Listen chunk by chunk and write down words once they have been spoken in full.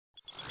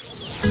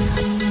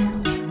Welcome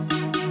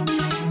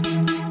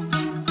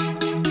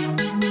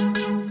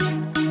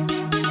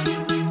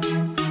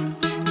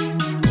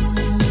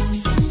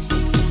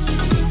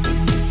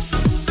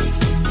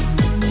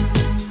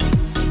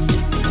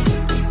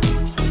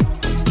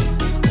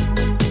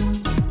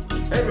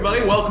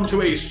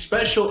to a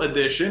special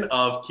edition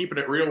of Keeping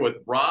It Real with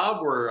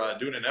Rob. We're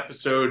doing an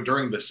episode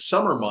during the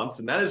summer months,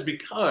 and that is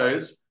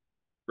because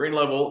Green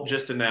Level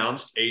just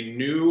announced a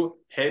new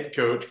head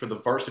coach for the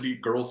varsity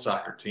girls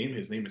soccer team.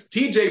 His name is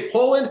TJ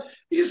Poland.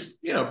 He's,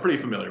 pretty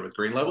familiar with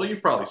Green Level.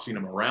 You've probably seen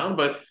him around,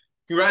 but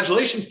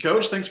congratulations,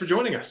 Coach. Thanks for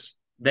joining us.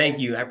 Thank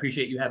you. I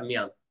appreciate you having me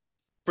on.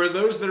 For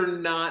those that are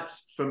not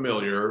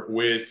familiar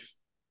with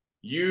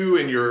you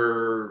and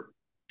your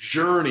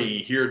journey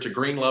here to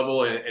Green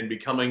Level and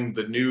becoming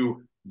the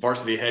new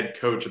varsity head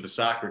coach of the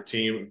soccer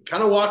team,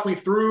 kind of walk me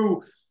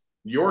through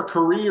your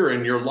career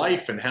and your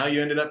life and how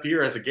you ended up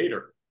here as a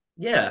Gator.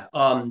 Yeah.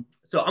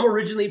 So I'm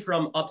originally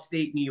from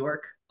upstate New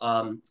York,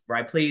 where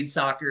I played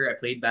soccer, I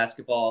played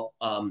basketball.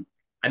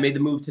 I made the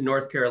move to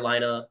North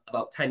Carolina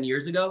about 10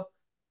 years ago.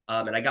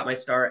 And I got my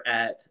start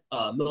at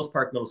Mills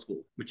Park Middle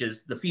School, which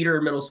is the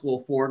feeder middle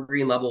school for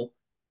Green Level.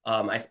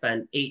 I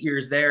spent 8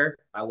 years there.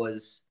 I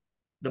was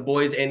the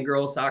boys and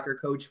girls soccer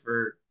coach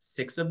for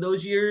 6 of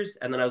those years.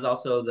 And then I was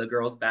also the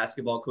girls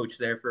basketball coach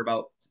there for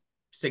about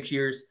 6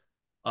 years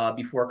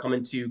before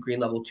coming to Green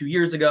Level 2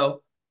 years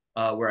ago,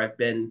 where I've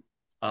been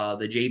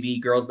the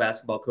JV girls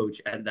basketball coach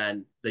and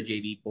then the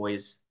JV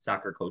boys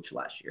soccer coach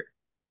last year.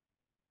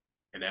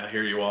 And now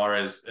here you are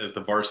as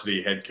the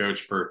varsity head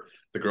coach for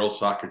the girls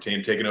soccer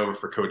team, taking over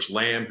for Coach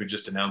Lamb, who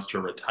just announced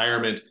her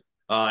retirement.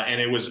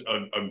 And it was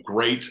a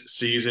great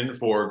season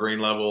for Green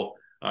Level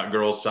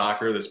girls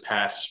soccer this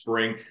past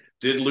spring.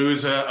 Did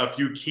lose a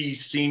few key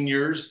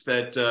seniors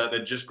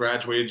that just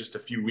graduated just a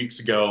few weeks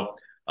ago.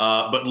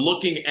 But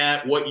looking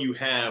at what you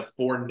have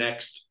for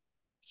next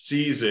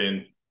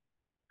season,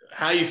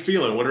 how are you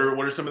feeling? What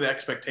are some of the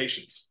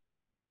expectations?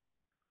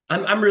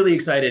 I'm really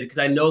excited because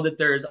I know that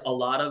there's a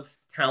lot of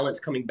talent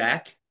coming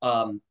back.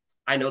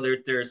 I know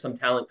there's some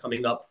talent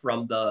coming up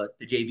from the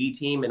JV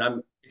team, and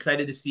I'm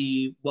excited to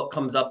see what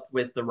comes up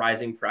with the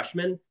rising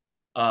freshmen.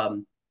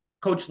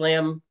 Coach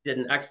Lamb did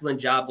an excellent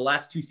job. The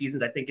last 2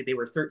 seasons, I think they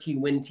were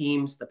 13-win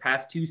teams. The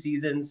past 2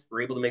 seasons,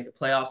 were able to make the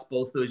playoffs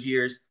both those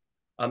years.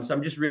 So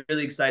I'm just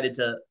really excited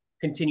to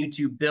continue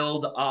to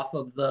build off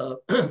of the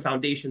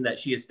foundation that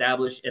she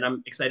established, and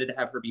I'm excited to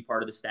have her be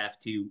part of the staff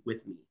too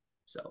with me.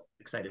 So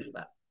excited for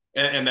that.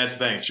 And that's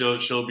the thing.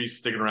 She'll be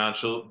sticking around.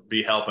 She'll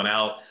be helping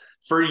out.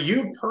 For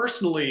you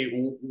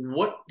personally,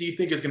 what do you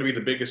think is going to be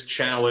the biggest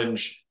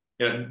challenge?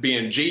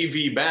 Being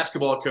JV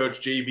basketball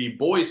coach, JV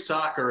boys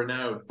soccer, and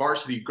now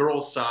varsity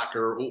girls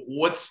soccer,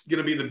 what's going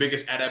to be the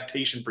biggest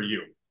adaptation for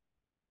you?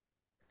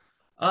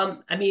 I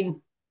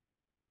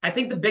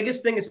think the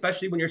biggest thing,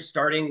 especially when you're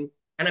starting,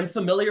 and I'm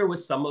familiar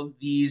with some of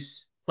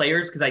these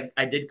players because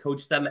I did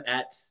coach them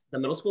at the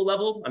middle school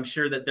level. I'm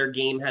sure that their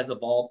game has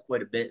evolved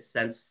quite a bit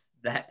since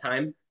that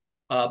time.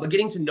 But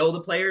getting to know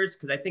the players,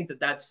 because I think that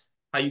that's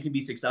how you can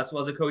be successful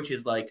as a coach,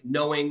 is like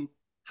knowing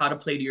how to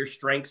play to your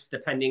strengths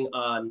depending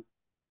on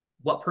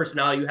what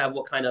personality you have,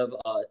 what kind of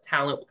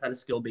talent, what kind of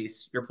skill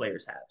base your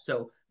players have. So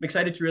I'm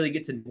excited to really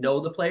get to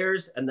know the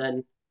players and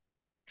then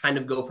kind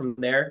of go from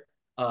there.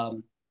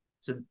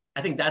 So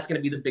I think that's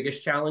going to be the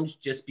biggest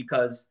challenge, just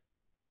because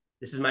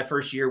this is my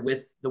first year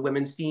with the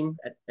women's team,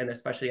 and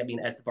especially, at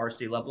the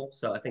varsity level.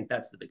 So I think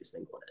that's the biggest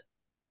thing going in.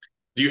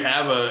 Do you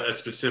have a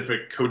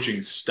specific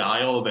coaching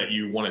style that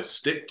you want to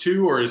stick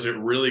to, or is it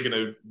really going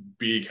to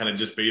be kind of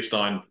just based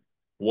on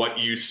what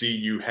you see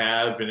you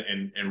have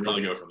and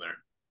really go from there?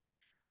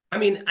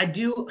 I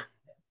do,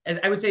 as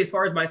I would say, as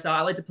far as my style,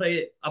 I like to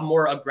play a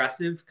more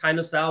aggressive kind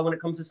of style when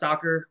it comes to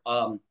soccer,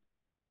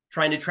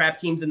 trying to trap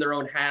teams in their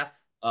own half,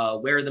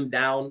 wear them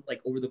down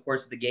like over the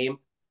course of the game.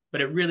 But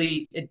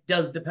it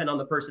does depend on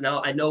the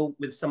personnel. I know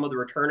with some of the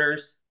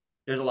returners,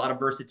 there's a lot of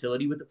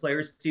versatility with the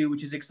players too,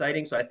 which is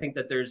exciting. So I think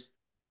that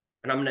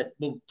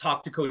we'll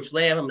talk to Coach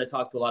Lamb. I'm going to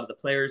talk to a lot of the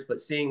players,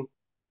 but seeing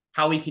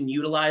how we can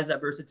utilize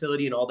that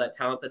versatility and all that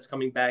talent that's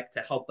coming back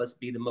to help us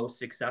be the most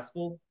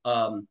successful.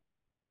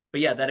 But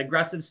yeah, that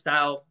aggressive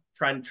style,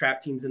 trying to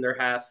trap teams in their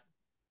half,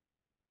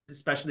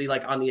 especially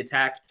like on the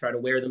attack, try to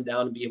wear them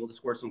down and be able to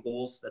score some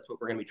goals. That's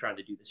what we're going to be trying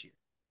to do this year.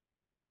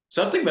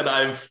 Something that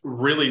I've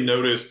really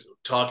noticed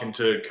talking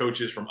to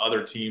coaches from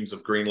other teams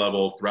of Green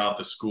Level throughout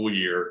the school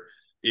year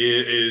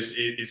is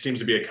it seems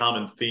to be a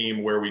common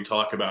theme where we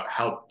talk about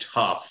how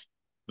tough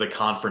the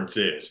conference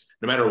is.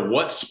 No matter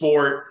what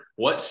sport,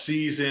 what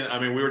season.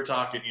 We were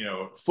talking,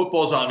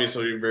 football's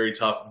obviously very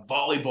tough.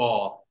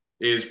 Volleyball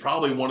is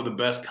probably one of the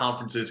best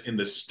conferences in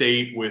the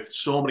state with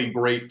so many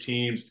great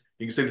teams.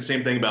 You can say the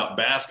same thing about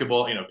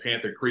basketball.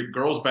 Panther Creek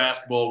girls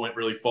basketball went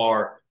really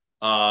far.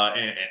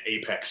 And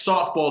Apex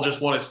softball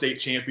just won a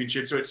state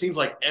championship. So it seems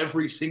like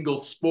every single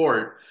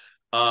sport,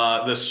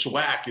 the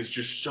SWAC is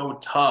just so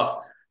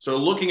tough. So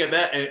looking at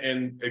that,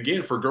 and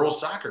again, for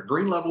girls soccer,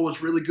 Green Level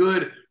was really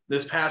good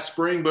this past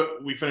spring,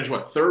 but we finished,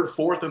 third,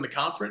 fourth in the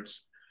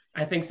conference?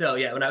 I think so,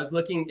 yeah. When I was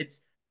looking,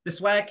 it's the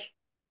SWAC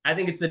I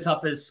think it's the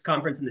toughest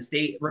conference in the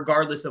state,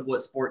 regardless of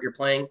what sport you're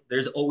playing.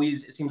 There's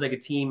always, it seems like, a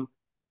team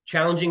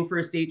challenging for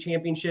a state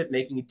championship,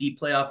 making a deep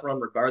playoff run,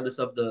 regardless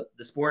of the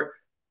sport.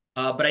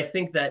 But I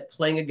think that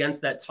playing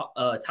against that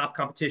top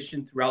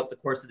competition throughout the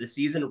course of the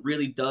season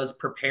really does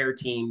prepare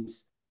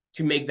teams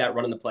to make that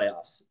run in the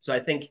playoffs. So I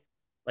think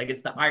like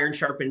it's the iron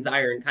sharpens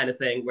iron kind of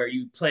thing where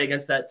you play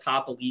against that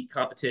top elite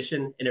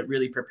competition and it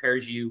really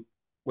prepares you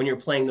when you're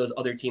playing those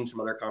other teams from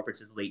other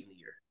conferences late in the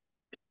year.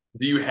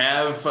 Do you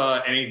have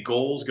any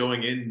goals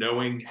going in,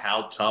 knowing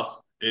how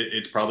tough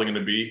it's probably going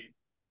to be?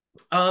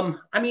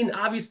 I mean,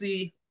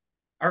 obviously,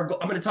 I'm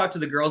going to talk to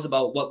the girls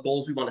about what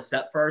goals we want to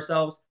set for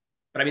ourselves.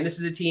 But I mean, this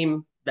is a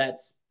team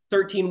that's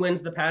 13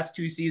 wins the past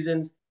 2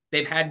 seasons.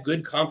 They've had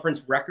good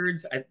conference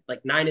records,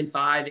 like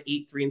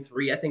 9-5,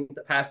 8-3-3, I think,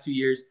 the past 2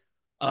 years.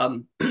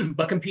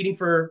 But competing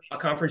for a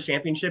conference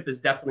championship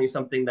is definitely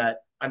something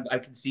that I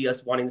can see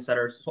us wanting to set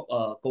our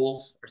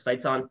goals or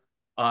sights on,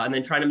 and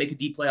then trying to make a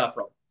deep playoff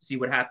run, see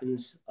what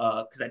happens.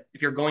 Because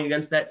if you're going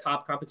against that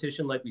top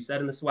competition, like we said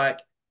in the SWAC,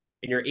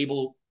 and you're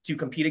able to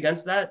compete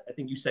against that, I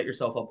think you set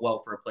yourself up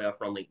well for a playoff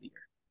run late in the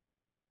year.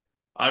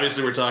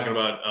 Obviously, we're talking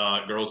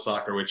about girls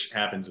soccer, which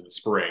happens in the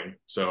spring.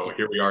 So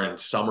here we are in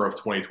summer of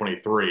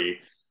 2023.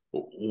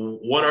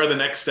 What are the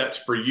next steps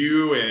for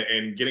you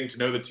and getting to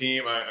know the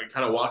team?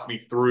 Kind of walk me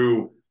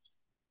through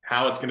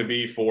how it's going to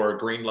be for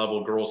green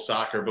level girls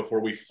soccer before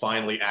we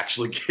finally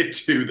actually get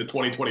to the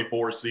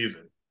 2024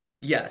 season.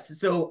 Yes.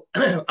 So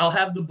I'll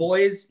have the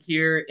boys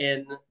here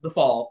in the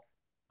fall.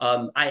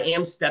 I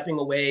am stepping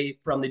away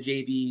from the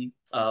JV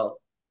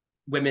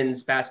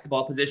women's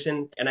basketball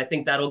position, and I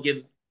think that'll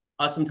give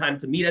us some time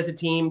to meet as a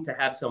team, to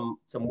have some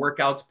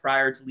workouts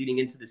prior to leading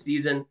into the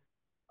season.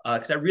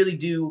 Because I really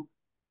do.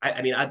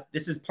 I mean,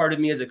 this is part of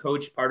me as a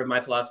coach. Part of my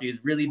philosophy is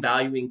really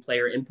valuing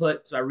player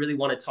input. So I really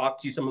want to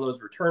talk to some of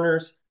those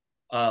returners,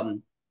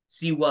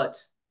 see what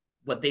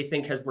they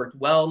think has worked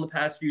well in the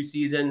past few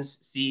seasons,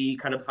 see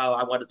kind of how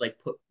I wanted like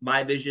put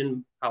my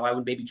vision, how I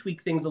would maybe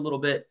tweak things a little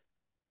bit.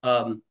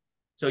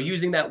 So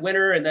using that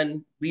winter and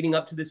then leading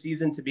up to the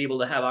season to be able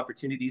to have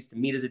opportunities to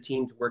meet as a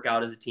team, to work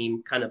out as a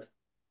team, kind of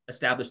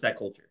establish that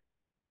culture.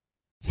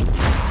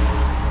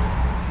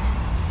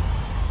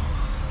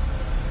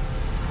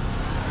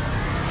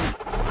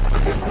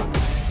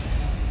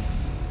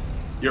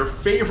 Your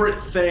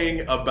favorite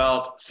thing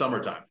about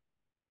summertime?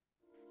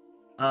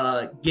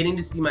 Getting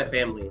to see my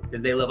family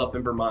because they live up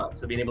in Vermont.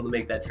 So being able to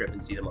make that trip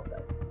and see them up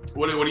there.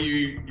 What do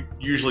you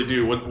usually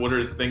do? What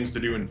are things to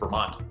do in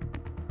Vermont?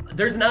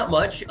 There's not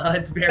much.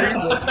 It's very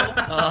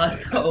local.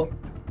 So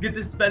get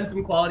to spend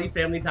some quality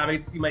family time. I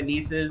get to see my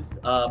nieces,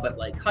 but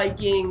like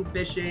hiking,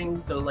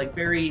 fishing. So like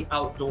very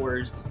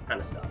outdoors kind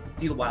of stuff.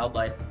 See the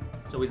wildlife.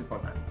 It's always a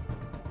fun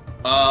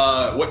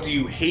time. What do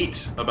you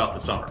hate about the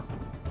summer?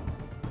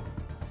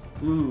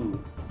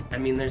 Ooh, I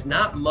mean, there's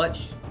not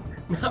much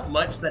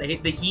that I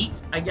hate. The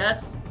heat, I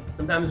guess.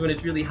 Sometimes when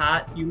it's really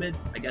hot, humid,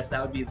 I guess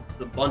that would be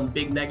the one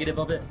big negative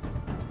of it.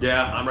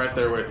 Yeah, I'm right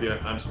there with you.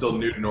 I'm still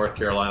new to North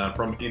Carolina. I'm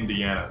from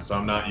Indiana, so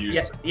I'm not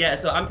used to. Yeah,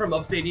 so I'm from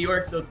upstate New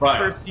York, so the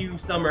first few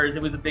summers,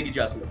 it was a big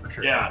adjustment for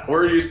sure. Yeah,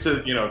 we're used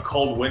to,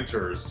 cold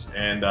winters,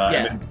 and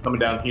then coming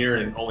down here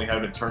and only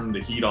having to turn the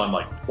heat on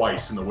like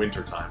twice in the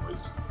wintertime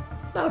was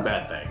not a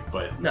bad thing,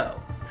 but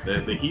no.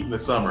 The heat in the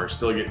summer,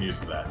 still getting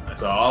used to that.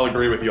 So I'll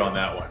agree with you on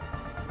that one.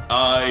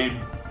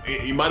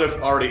 You might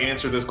have already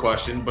answered this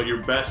question, but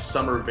your best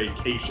summer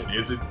vacation,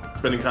 is it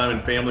spending time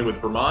in family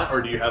with Vermont,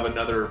 or do you have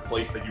another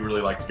place that you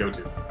really like to go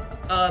to?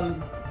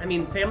 I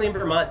mean, family in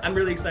Vermont, I'm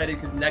really excited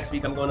because next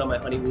week I'm going on my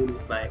honeymoon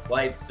with my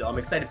wife. So I'm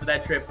excited for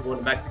that trip. We're going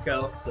to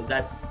Mexico. So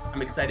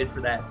I'm excited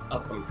for that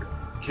upcoming trip.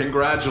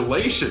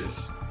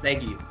 Congratulations.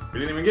 Thank you. We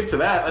didn't even get to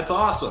that. That's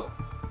awesome.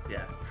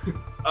 Yeah.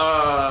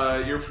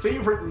 Your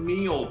favorite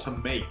meal to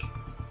make?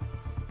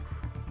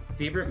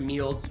 Favorite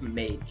meal to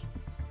make.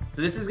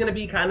 So this is going to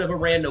be kind of a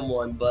random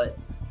one, but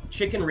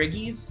chicken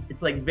riggies.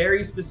 It's like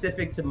very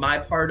specific to my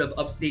part of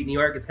upstate New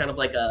York. It's kind of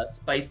like a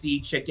spicy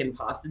chicken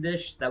pasta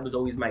dish. That was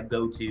always my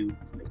go-to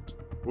to make.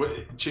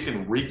 What,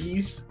 chicken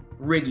riggies?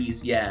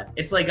 Riggies, yeah.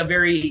 It's like a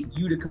very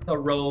Utica,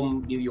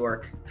 Rome, New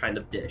York kind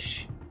of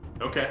dish.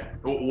 Okay.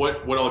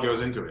 What all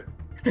goes into it?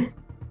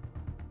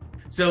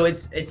 So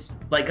it's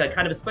like a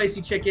kind of a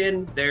spicy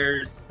chicken.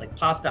 There's like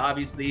pasta,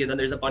 obviously, and then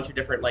there's a bunch of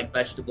different like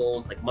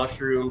vegetables, like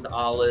mushrooms,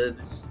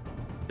 olives.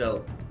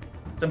 So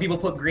some people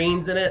put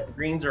greens in it.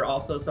 Greens are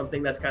also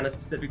something that's kind of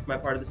specific to my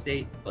part of the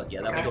state. But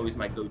yeah, that was always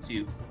my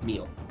go-to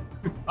meal.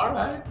 All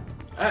right.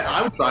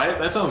 I would try it.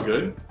 That sounds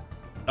good.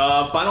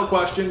 Final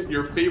question.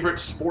 Your favorite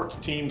sports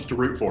teams to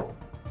root for?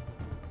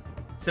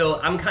 So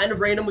I'm kind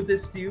of random with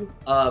this too.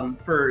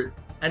 For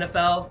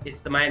NFL,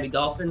 it's the Miami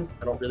Dolphins.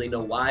 I don't really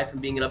know why from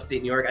being in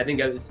upstate New York. I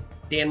think I was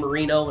Dan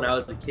Marino when I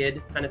was a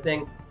kid kind of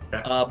thing.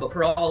 Okay. But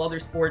for all other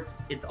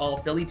sports, it's all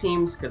Philly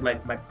teams because my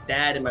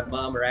dad and my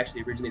mom are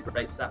actually originally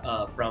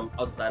from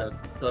outside of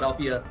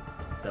Philadelphia.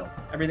 So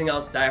everything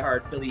else,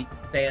 diehard Philly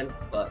fan.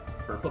 But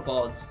for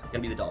football, it's going to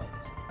be the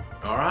Dolphins.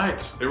 All right.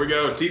 There we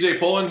go. TJ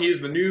Pullen, he's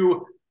the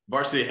new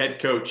varsity head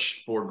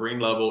coach for Green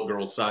Level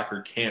Girls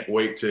Soccer. Can't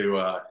wait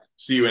to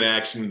see you in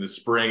action in the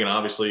spring, and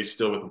obviously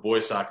still with the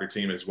boys soccer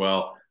team as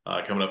well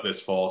coming up this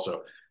fall.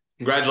 So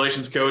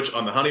congratulations, coach,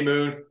 on the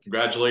honeymoon.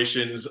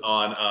 Congratulations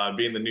on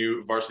being the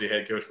new varsity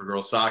head coach for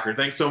girls soccer.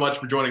 Thanks so much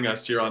for joining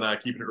us here on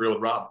Keeping It Real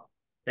with Rob.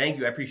 Thank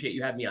you. I appreciate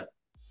you having me on.